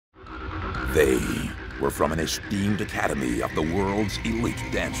They were from an esteemed academy of the world's elite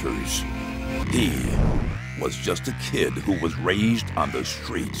dancers. He was just a kid who was raised on the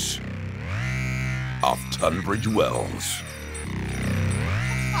streets of Tunbridge Wells.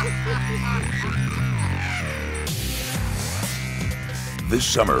 This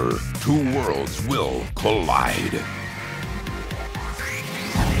summer, two worlds will collide.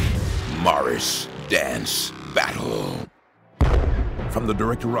 Morris Dance Battle. From the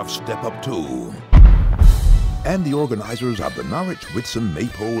director of Step Up 2 and the organizers of the Norwich Whitsun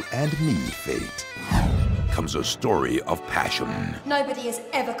Maypole and Me Fete comes a story of passion. Nobody has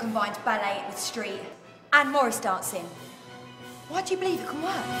ever combined ballet with street and Morris dancing. Why do you believe it can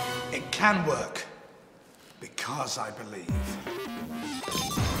work? It can work because I believe.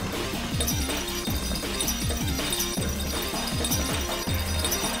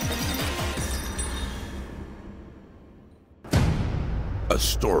 A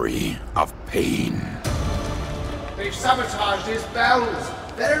story of pain. They've sabotaged his bells.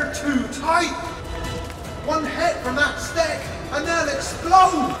 They're too tight. One hit from that stick and they'll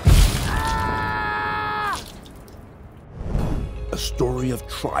explode. A story of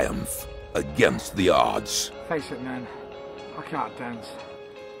triumph against the odds. Face it, man. I can't dance.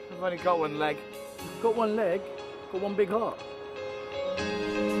 I've only got one leg. Got one leg, got one big heart.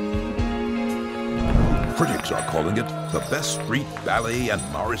 Critics are calling it the best street ballet and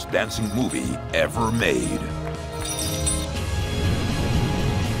Morris dancing movie ever made.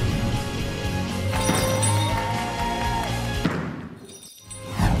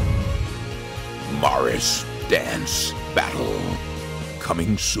 Morris Dance Battle.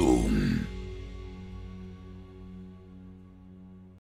 Coming soon.